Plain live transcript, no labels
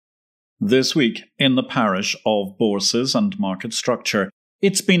This week, in the parish of bourses and market structure,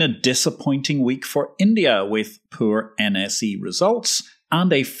 it's been a disappointing week for India with poor NSE results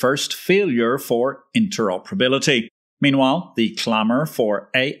and a first failure for interoperability. Meanwhile, the clamour for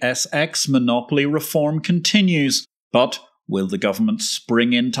ASX monopoly reform continues. But will the government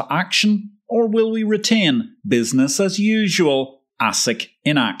spring into action, or will we retain business as usual, ASIC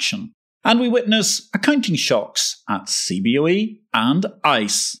inaction? And we witness accounting shocks at CBOE and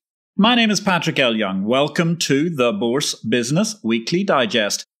ICE. My name is Patrick L. Young. Welcome to the Bourse Business Weekly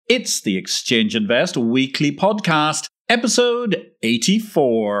Digest. It's the Exchange Invest Weekly Podcast, episode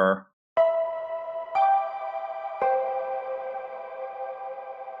 84.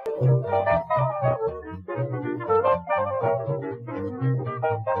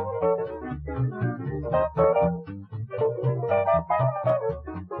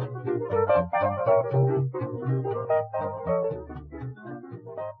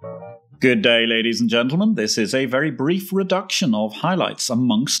 Good day, ladies and gentlemen. This is a very brief reduction of highlights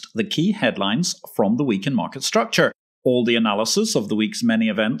amongst the key headlines from the week in market structure. All the analysis of the week's many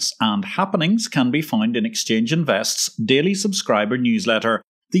events and happenings can be found in Exchange Invest's daily subscriber newsletter,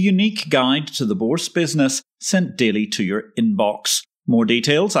 the unique guide to the bourse business sent daily to your inbox. More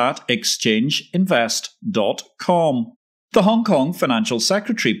details at exchangeinvest.com. The Hong Kong Financial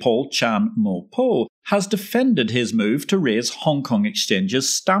Secretary Paul Chan Mo Po has defended his move to raise Hong Kong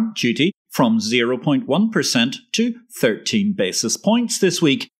Exchange's stamp duty from 0.1% to 13 basis points this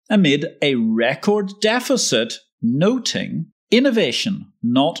week amid a record deficit, noting innovation,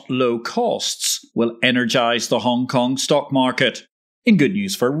 not low costs, will energise the Hong Kong stock market. In good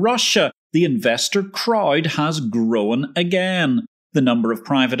news for Russia, the investor crowd has grown again. The number of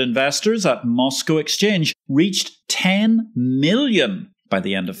private investors at Moscow Exchange reached 10 million by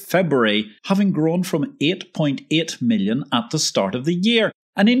the end of February, having grown from 8.8 million at the start of the year,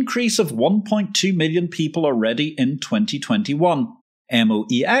 an increase of 1.2 million people already in 2021.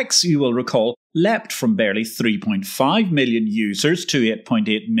 MOEX, you will recall, leapt from barely 3.5 million users to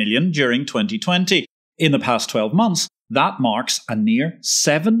 8.8 million during 2020. In the past 12 months, that marks a near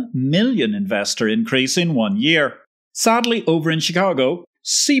 7 million investor increase in 1 year. Sadly, over in Chicago,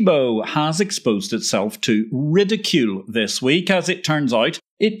 CBOE has exposed itself to ridicule this week as it turns out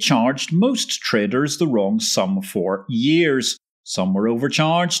it charged most traders the wrong sum for years. Some were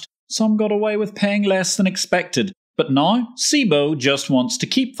overcharged, some got away with paying less than expected, but now CBOE just wants to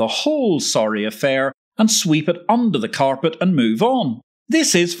keep the whole sorry affair and sweep it under the carpet and move on.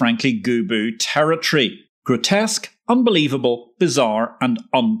 This is frankly goo-boo territory. Grotesque, unbelievable, bizarre and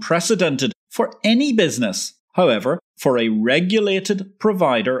unprecedented for any business. However, for a regulated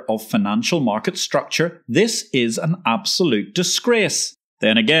provider of financial market structure, this is an absolute disgrace.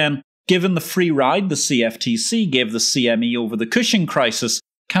 Then again, given the free ride the CFTC gave the CME over the Cushing crisis,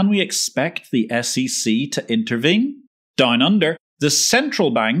 can we expect the SEC to intervene? Down under, the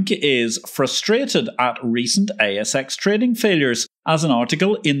central bank is frustrated at recent ASX trading failures, as an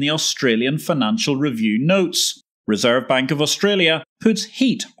article in the Australian Financial Review notes. Reserve Bank of Australia puts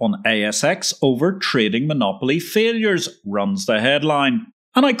heat on ASX over trading monopoly failures, runs the headline.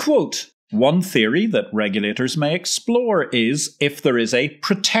 And I quote, "One theory that regulators may explore is if there is a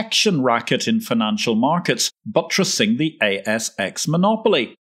protection racket in financial markets buttressing the ASX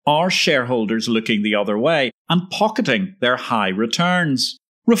monopoly. Are shareholders looking the other way and pocketing their high returns?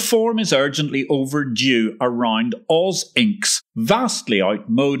 Reform is urgently overdue around Oz Inc.'s vastly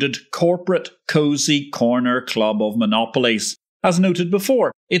outmoded corporate cosy corner club of monopolies. As noted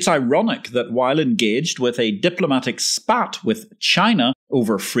before, it's ironic that while engaged with a diplomatic spat with China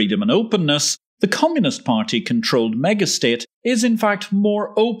over freedom and openness, the Communist Party-controlled megastate is in fact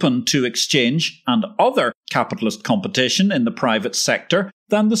more open to exchange and other capitalist competition in the private sector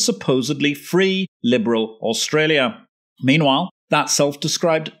than the supposedly free liberal Australia. Meanwhile, that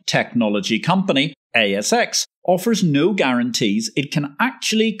self-described technology company, ASX, offers no guarantees it can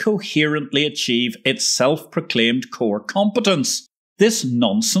actually coherently achieve its self-proclaimed core competence. This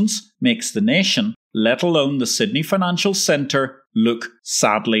nonsense makes the nation, let alone the Sydney Financial Centre, look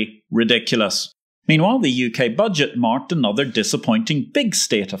sadly ridiculous. Meanwhile, the UK budget marked another disappointing big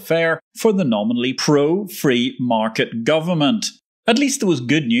state affair for the nominally pro-free market government. At least there was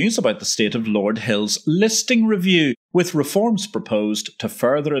good news about the state of Lord Hill's listing review, with reforms proposed to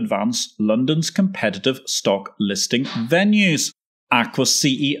further advance London's competitive stock listing venues. Aqua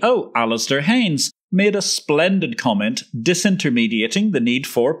CEO Alistair Haynes made a splendid comment disintermediating the need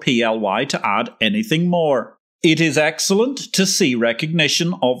for PLY to add anything more. It is excellent to see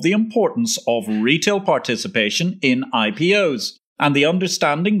recognition of the importance of retail participation in IPOs. and the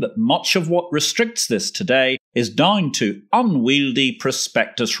understanding that much of what restricts this today is down to unwieldy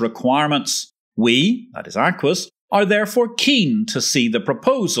prospectus requirements. We, that is Aquis, are therefore keen to see the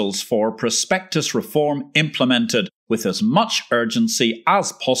proposals for prospectus reform implemented with as much urgency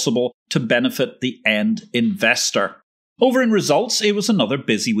as possible to benefit the end investor. Over in results, it was another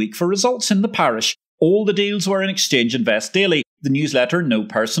busy week for results in the parish. All the deals were in Exchange Invest Daily, the newsletter no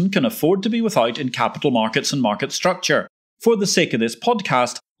person can afford to be without in capital markets and market structure. For the sake of this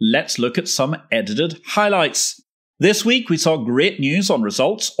podcast, let's look at some edited highlights. This week we saw great news on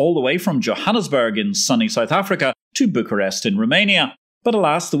results all the way from Johannesburg in sunny South Africa to Bucharest in Romania. But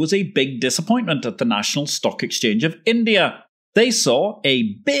alas, there was a big disappointment at the National Stock Exchange of India. They saw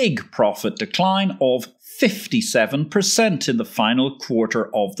a big profit decline of 57% in the final quarter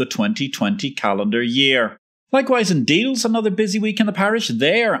of the 2020 calendar year. Likewise in deals, another busy week in the parish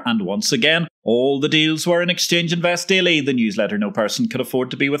there, and once again, all the deals were in Exchange Invest Daily, the newsletter no person could afford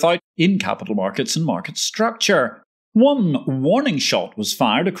to be without in capital markets and market structure. One warning shot was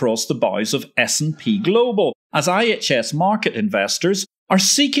fired across the bows of S&P Global, as IHS market investors are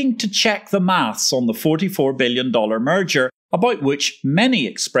seeking to check the maths on the $44 billion merger, about which many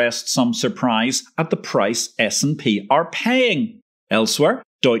expressed some surprise at the price S&P are paying. Elsewhere,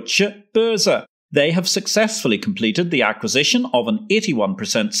 Deutsche Börse. They have successfully completed the acquisition of an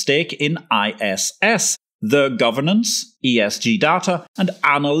 81% stake in ISS, the governance, ESG data and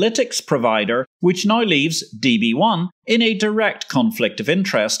analytics provider, which now leaves DB1 in a direct conflict of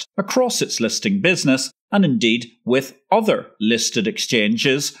interest across its listing business and indeed with other listed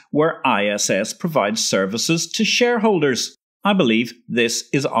exchanges where ISS provides services to shareholders. I believe this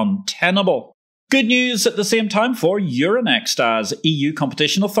is untenable. Good news at the same time for Euronext, as EU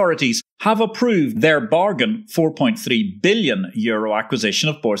competition authorities have approved their bargain €4.3 billion acquisition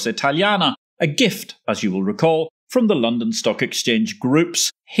of Borsa Italiana, a gift, as you will recall, from the London Stock Exchange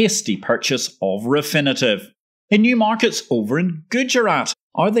Group's hasty purchase of Refinitiv. In new markets over in Gujarat,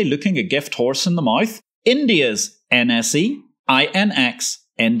 are they looking a gift horse in the mouth? India's NSE, INX,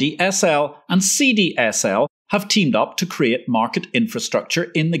 NDSL and CDSL have teamed up to create market infrastructure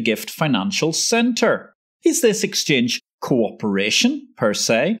in the GIFT Financial Centre. Is this exchange cooperation, per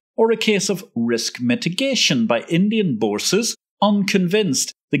se, or a case of risk mitigation by Indian bourses,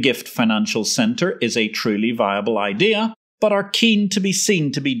 unconvinced the GIFT Financial Centre is a truly viable idea, but are keen to be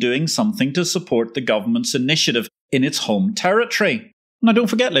seen to be doing something to support the government's initiative in its home territory? Now don't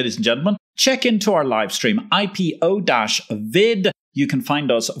forget, ladies and gentlemen, check into our live stream IPO-VID. You can find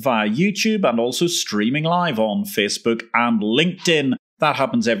us via YouTube and also streaming live on Facebook and LinkedIn. That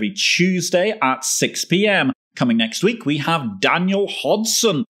happens every Tuesday at 6 p.m. Coming next week, we have Daniel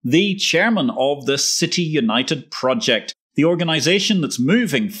Hodson, the chairman of the City United Project, the organisation that's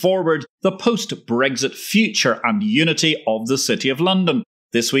moving forward the post-Brexit future and unity of the City of London.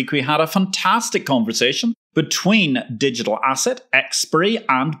 This week we had a fantastic conversation between digital asset, Expiry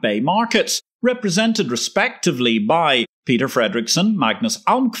and Bay Markets, represented respectively by Peter Fredriksson, Magnus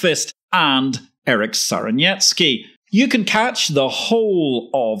Almqvist and Eric Saraniecki. You can catch the whole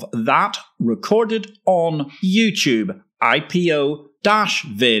of that recorded on YouTube,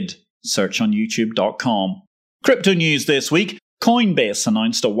 IPO-VID. Search on youtube.com. Crypto news this week. Coinbase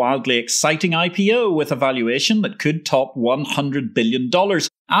announced a wildly exciting IPO with a valuation that could top $100 billion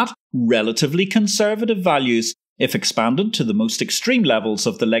at relatively conservative values. If expanded to the most extreme levels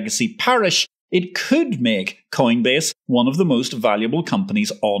of the legacy parish, it could make Coinbase one of the most valuable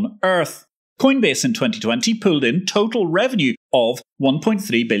companies on Earth. Coinbase in 2020 pulled in total revenue of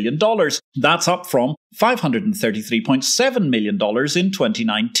 $1.3 billion. That's up from $533.7 million in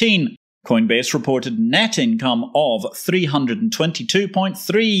 2019. Coinbase reported net income of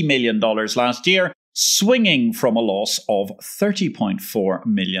 $322.3 million last year, swinging from a loss of $30.4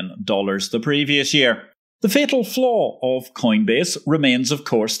 million the previous year. The fatal flaw of Coinbase remains, of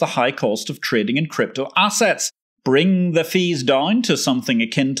course, the high cost of trading in crypto assets. Bring the fees down to something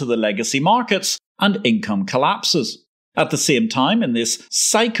akin to the legacy markets, and income collapses. At the same time, in this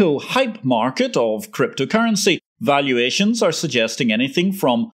psycho-hype market of cryptocurrency, valuations are suggesting anything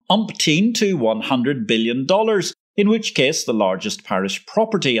from umpteen to $100 billion, in which case the largest parish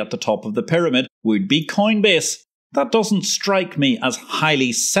property at the top of the pyramid would be Coinbase. That doesn't strike me as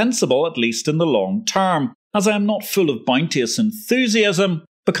highly sensible, at least in the long term, as I am not full of bounteous enthusiasm,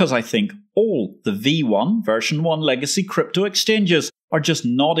 because I think all the V1 version 1 legacy crypto exchanges are just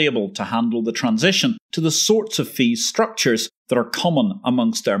not able to handle the transition to the sorts of fee structures that are common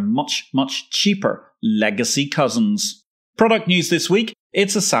amongst their much, much cheaper legacy cousins. Product news this week.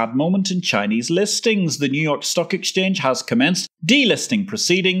 It's a sad moment in Chinese listings. The New York Stock Exchange has commenced delisting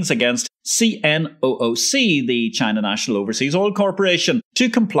proceedings against CNOOC, the China National Overseas Oil Corporation, to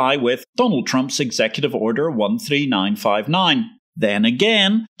comply with Donald Trump's Executive Order 13959. Then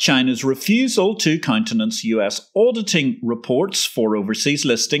again, China's refusal to countenance US auditing reports for overseas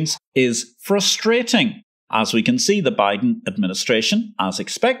listings is frustrating. As we can see, the Biden administration, as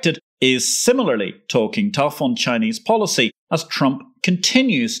expected, is similarly talking tough on Chinese policy as Trump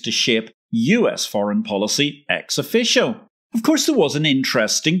continues to shape US foreign policy ex officio. Of course, there was an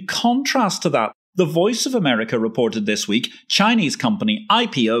interesting contrast to that. The Voice of America reported this week Chinese company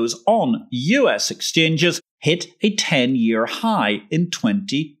IPOs on US exchanges hit a 10-year high in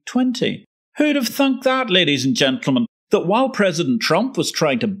 2020. Who'd have thunk that, ladies and gentlemen, that while President Trump was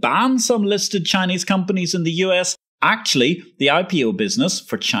trying to ban some listed Chinese companies in the US, actually the IPO business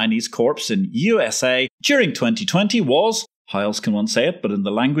for Chinese corps in USA during 2020 was, how else can one say it but in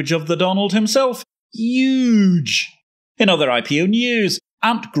the language of the Donald himself, huge. In other IPO news,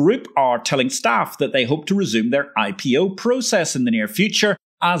 Ant Group are telling staff that they hope to resume their IPO process in the near future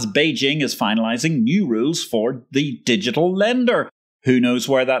as Beijing is finalising new rules for the digital lender. Who knows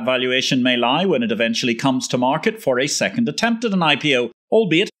where that valuation may lie when it eventually comes to market for a second attempt at an IPO,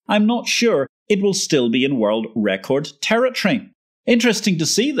 albeit I'm not sure it will still be in world record territory. Interesting to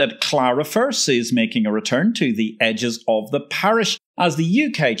see that Clara Firth is making a return to the edges of the parish as the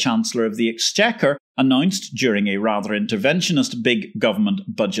UK Chancellor of the Exchequer announced during a rather interventionist big government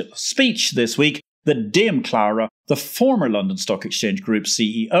budget speech this week that Dame Clara, the former London Stock Exchange Group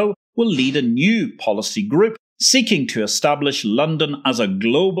CEO, will lead a new policy group seeking to establish London as a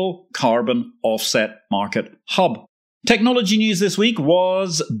global carbon offset market hub. Technology news this week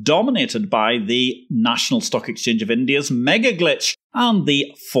was dominated by the National Stock Exchange of India's mega glitch and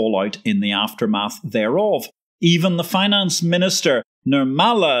the fallout in the aftermath thereof. Even the Finance Minister,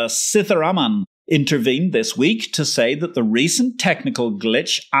 Nirmala Sitharaman, intervened this week to say that the recent technical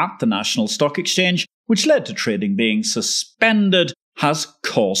glitch at the National Stock Exchange, which led to trading being suspended, has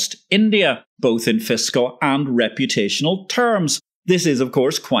cost India, both in fiscal and reputational terms. This is, of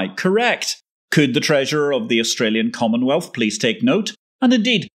course, quite correct. Could the Treasurer of the Australian Commonwealth please take note? And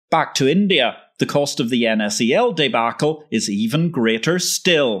indeed, back to India, the cost of the NSE debacle is even greater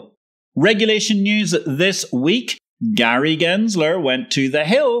still. Regulation news this week, Gary Gensler went to the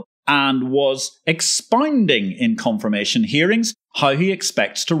Hill and was expounding in confirmation hearings how he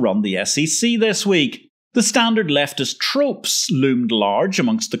expects to run the SEC this week. The standard leftist tropes loomed large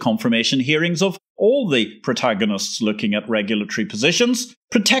amongst the confirmation hearings of all the protagonists looking at regulatory positions.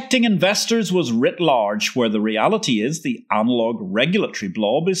 Protecting investors was writ large, where the reality is the analogue regulatory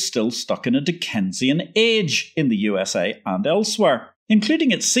blob is still stuck in a Dickensian age in the USA and elsewhere,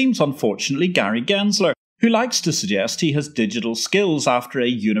 including, it seems unfortunately, Gary Gensler, who likes to suggest he has digital skills after a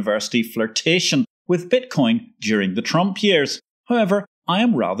university flirtation with Bitcoin during the Trump years. However, I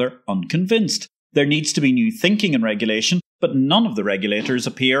am rather unconvinced. There needs to be new thinking in regulation, but none of the regulators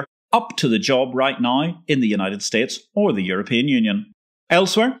appear up to the job right now in the United States or the European Union.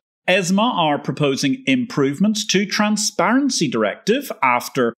 Elsewhere, ESMA are proposing improvements to Transparency Directive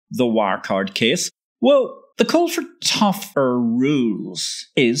after the Wirecard case. Well, the call for tougher rules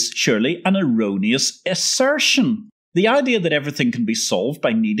is surely an erroneous assertion. The idea that everything can be solved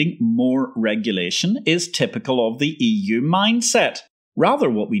by needing more regulation is typical of the EU mindset. Rather,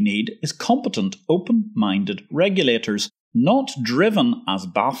 what we need is competent, open-minded regulators, not driven, as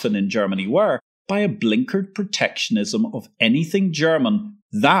BaFin in Germany were, by a blinkered protectionism of anything German.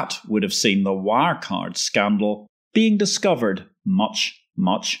 That would have seen the Wirecard scandal being discovered much,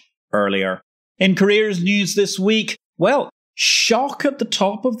 much earlier. In careers news this week, well, shock at the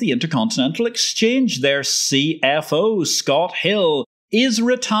top of the Intercontinental Exchange. Their CFO, Scott Hill, is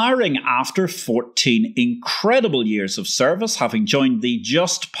retiring after 14 incredible years of service, having joined the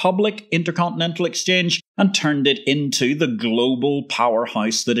just public Intercontinental Exchange and turned it into the global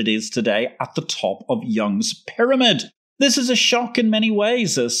powerhouse that it is today at the top of Young's pyramid. This is a shock in many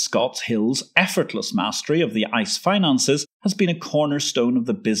ways, as Scott Hill's effortless mastery of the ICE finances has been a cornerstone of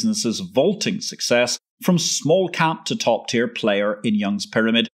the business's vaulting success from small cap to top tier player in Young's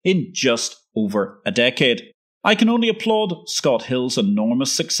pyramid in just over a decade. I can only applaud Scott Hill's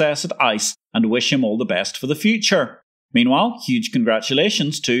enormous success at ICE and wish him all the best for the future. Meanwhile, huge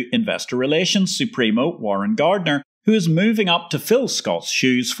congratulations to Investor Relations Supremo Warren Gardner, who is moving up to fill Scott's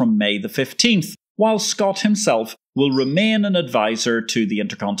shoes from May the 15th, while Scott himself will remain an advisor to the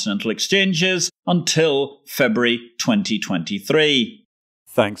Intercontinental Exchanges until February 2023.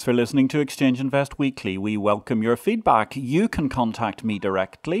 Thanks for listening to Exchange Invest Weekly. We welcome your feedback. You can contact me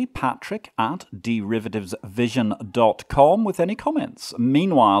directly, patrick@derivativesvision.com, with any comments.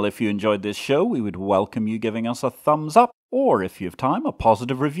 Meanwhile, if you enjoyed this show, we would welcome you giving us a thumbs up, or if you have time, a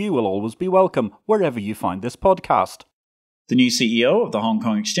positive review will always be welcome wherever you find this podcast. The new CEO of the Hong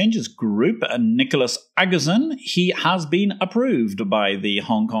Kong Exchanges Group, Nicholas Aguzin, he has been approved by the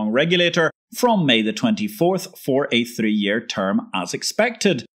Hong Kong regulator from May the 24th for a 3-year term as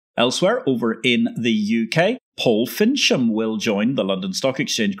expected. Elsewhere, over in the UK, Paul Fincham will join the London Stock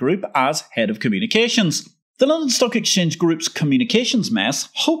Exchange Group as Head of Communications. The London Stock Exchange Group's communications mess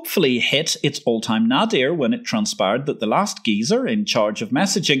hopefully hit its all-time nadir when it transpired that the last geezer in charge of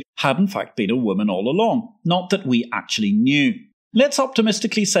messaging had in fact been a woman all along, not that we actually knew. Let's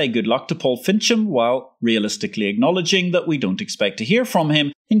optimistically say good luck to Paul Fincham while realistically acknowledging that we don't expect to hear from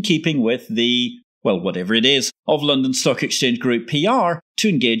him, in keeping with the, whatever it is, of London Stock Exchange Group PR to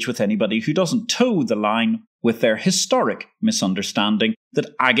engage with anybody who doesn't toe the line with their historic misunderstanding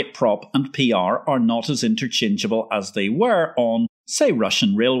that agitprop and PR are not as interchangeable as they were on, say,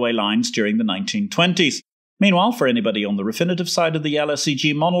 Russian railway lines during the 1920s. Meanwhile, for anybody on the Refinitiv side of the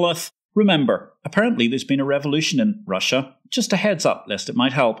LSEG monolith, remember, apparently there's been a revolution in Russia. Just a heads up, lest it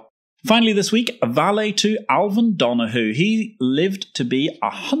might help. Finally this week, a valet to Alvin Donahue. He lived to be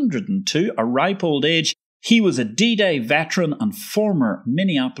 102, a ripe old age. He was a D-Day veteran and former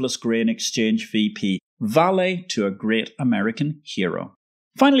Minneapolis Grain Exchange VP. Valet to a great American hero.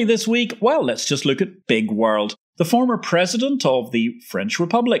 Finally this week, let's just look at Big World. The former president of the French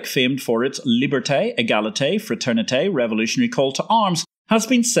Republic, famed for its liberté, égalité, fraternité, revolutionary call to arms, has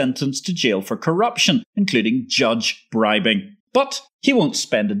been sentenced to jail for corruption, including judge bribing. But he won't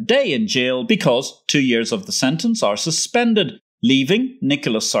spend a day in jail because 2 years of the sentence are suspended, leaving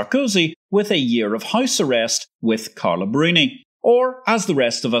Nicolas Sarkozy with a year of house arrest with Carla Bruni. Or, as the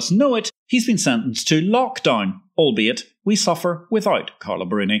rest of us know it, he's been sentenced to lockdown, albeit we suffer without Carla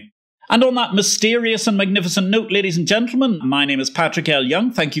Bruni. And on that mysterious and magnificent note, ladies and gentlemen, my name is Patrick L.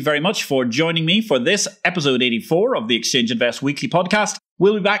 Young. Thank you very much for joining me for this episode 84 of the Exchange Invest Weekly podcast.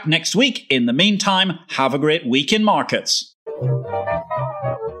 We'll be back next week. In the meantime, have a great week in markets.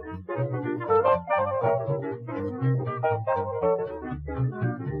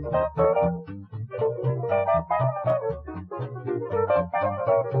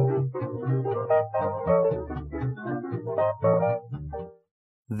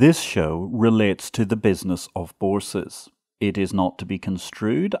 This show relates to the business of bourses. It is not to be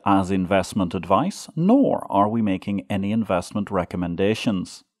construed as investment advice, nor are we making any investment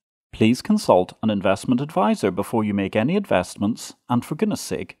recommendations. Please consult an investment advisor before you make any investments, and for goodness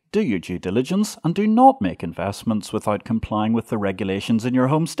sake, do your due diligence and do not make investments without complying with the regulations in your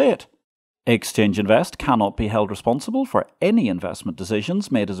home state. Exchange Invest cannot be held responsible for any investment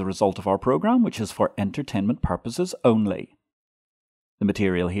decisions made as a result of our program, which is for entertainment purposes only. The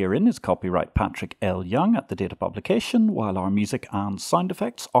material herein is copyright Patrick L. Young at the date of publication, while our music and sound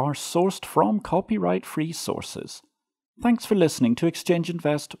effects are sourced from copyright-free sources. Thanks for listening to Exchange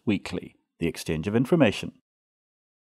Invest Weekly, the exchange of information.